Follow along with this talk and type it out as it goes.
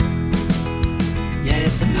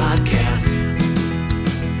It's a podcast.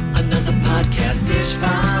 Another podcast.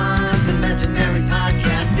 Ishvan's imaginary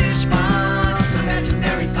podcast. Ishvan's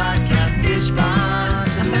imaginary podcast.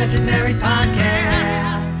 Ishvan's imaginary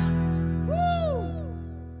podcast. Woo!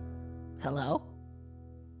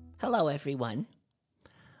 Hello, everyone.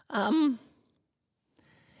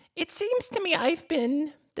 It seems to me I've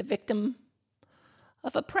been the victim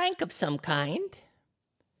of a prank of some kind,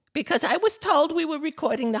 because I was told we were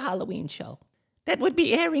recording the Halloween show that would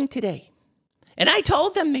be airing today. And I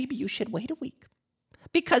told them maybe you should wait a week,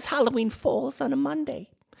 because Halloween falls on a Monday.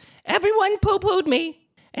 Everyone poo-pooed me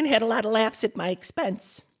and had a lot of laughs at my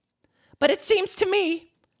expense. But it seems to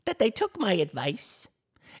me that they took my advice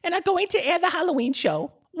and are going to air the Halloween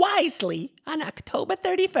show wisely on October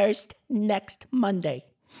 31st, next Monday.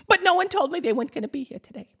 But no one told me they weren't going to be here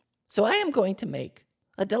today. So I am going to make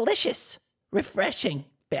a delicious, refreshing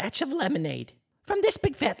batch of lemonade from this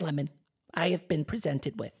big fat lemon I have been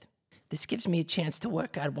presented with. This gives me a chance to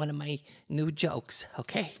work on one of my new jokes,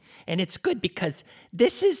 okay? And it's good because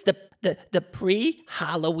this is the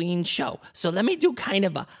pre-Halloween show. So let me do kind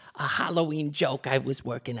of a Halloween joke I was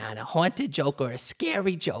working on, a haunted joke or a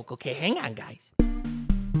scary joke. Okay, hang on, guys.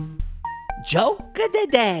 Joke of the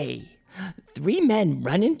day. 3 men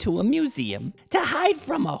run into a museum to hide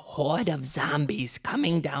from a horde of zombies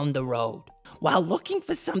coming down the road. While looking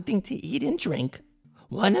for something to eat and drink,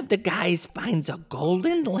 one of the guys finds a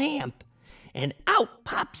golden lamp, and out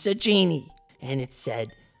pops a genie. And it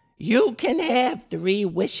said, "You can have 3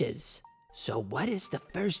 wishes." So what is the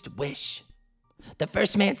first wish? The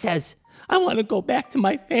first man says, "I want to go back to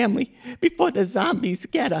my family before the zombies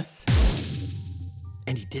get us."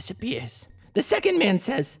 And he disappears. The second man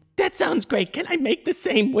says, "That sounds great. Can I make the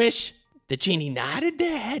same wish?" The genie nodded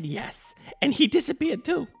their head yes, and he disappeared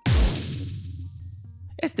too.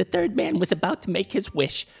 As the third man was about to make his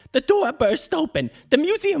wish, the door burst open, the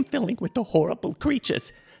museum filling with the horrible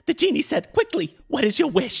creatures. The genie said, "Quickly, what is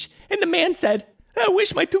your wish?" And the man said, "I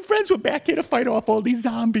wish my 2 friends were back here to fight off all these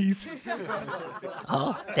zombies."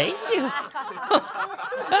 Oh, thank you.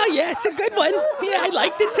 Oh, yeah, it's a good one. Yeah, I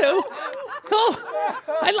liked it too. Oh,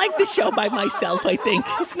 I like the show by myself, I think.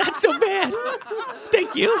 It's not so bad.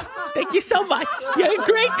 Thank you. Thank you so much. You're a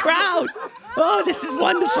great crowd. Oh, this is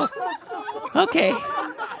wonderful. Okay.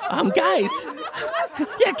 Guys.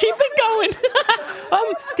 Yeah, keep it going.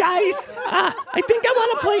 Guys, I think I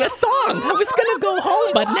want to play a song. I was going to go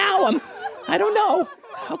home, but now I don't know.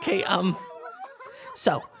 Okay,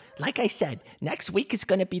 so, like I said, next week is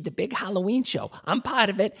going to be the big Halloween show. I'm part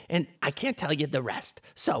of it, and I can't tell you the rest.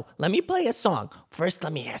 So, let me play a song. First,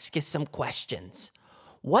 let me ask you some questions.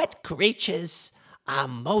 What creatures are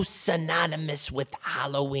most synonymous with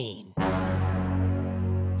Halloween?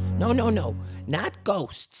 No, not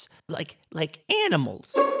ghosts, like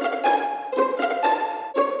animals.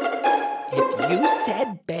 If you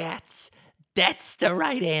said bats, that's the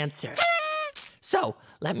right answer. So,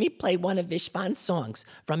 let me play one of Ishvan's songs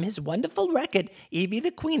from his wonderful record, Evie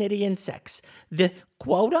the Queen of the Insects. The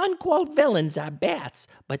quote-unquote villains are bats,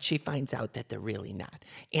 but she finds out that they're really not.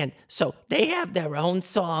 And so they have their own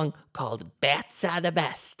song called Bats Are the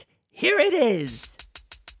Best. Here it is.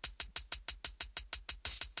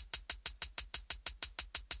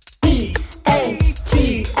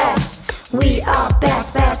 B-A-T-S, we are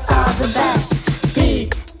bats, bats are the best.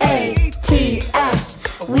 B-A-T-S,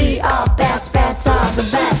 we are bats, bats are the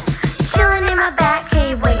best. Chilling in my bat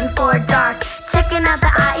cave, waiting for dark. Checking out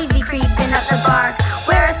the ivy, creeping up the bark.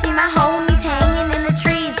 Where I see my homies hanging in the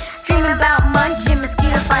trees, dreaming about munching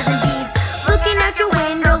mosquito flies and bees. Looking out your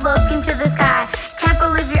window, looking to the sky. Can't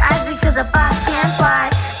believe your eyes because a fox can't fly.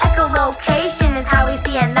 Echolocation is how we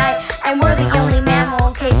see at night, and we're the only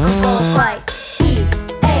mammal capable of flight.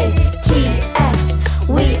 B-A-T-S,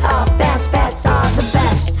 we are bats, bats are the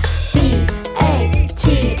best.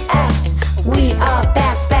 B-A-T-S, we are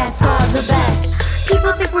bats, bats are the best.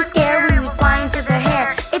 People think we're scared when we fly into their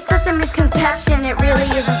hair. It's just a misconception, it really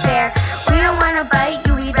isn't fair. We don't want to bite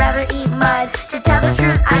you, we'd rather eat mud. To tell the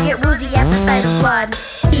truth, I get woozy at the sight of blood.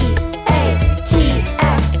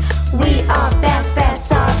 B-A-T-S, we are bats,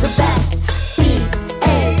 bats are the best.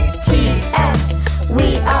 B-A-T-S,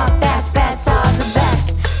 we are bats, bats are the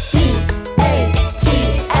best.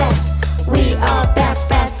 B-A-T-S, we are bats,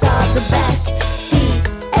 bats are the best.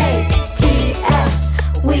 B-A-T-S,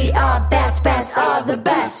 we are bats, bats are the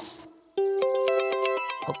best.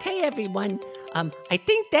 Okay, everyone. I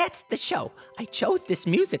think that's the show. I chose this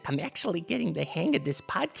music. I'm actually getting the hang of this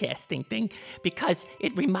podcasting thing because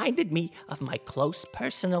it reminded me of my close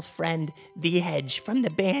personal friend, The Edge, from the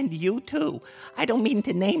band U2. I don't mean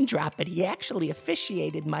to name drop, but he actually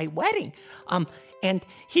officiated my wedding. And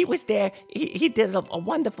he was there. He did a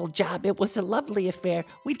wonderful job. It was a lovely affair.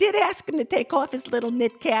 We did ask him to take off his little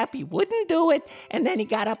knit cap. He wouldn't do it. And then he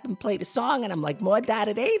got up and played a song, and I'm like, more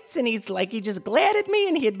dotted eighths. And he's like, he just glared at me,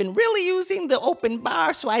 and he had been really using the open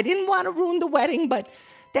bar, so I didn't want to ruin the wedding. But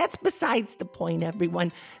that's besides the point,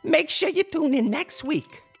 everyone. Make sure you tune in next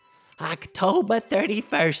week, October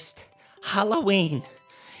 31st, Halloween.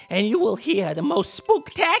 And you will hear the most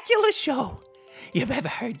spooktacular show you've ever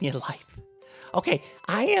heard in your life. Okay,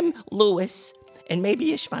 I am Louis, and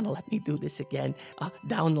maybe Ishvan will let me do this again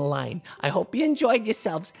down the line. I hope you enjoyed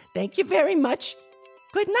yourselves. Thank you very much.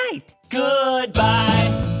 Good night. Goodbye.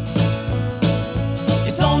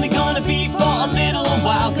 It's only gonna be for a little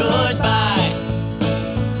while. Goodbye.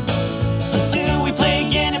 Until we play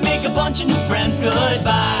again and make a bunch of new friends.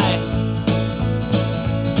 Goodbye.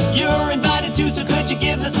 You're invited too, so could you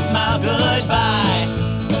give us a smile? Goodbye.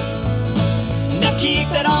 Now keep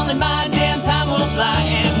that all in mind.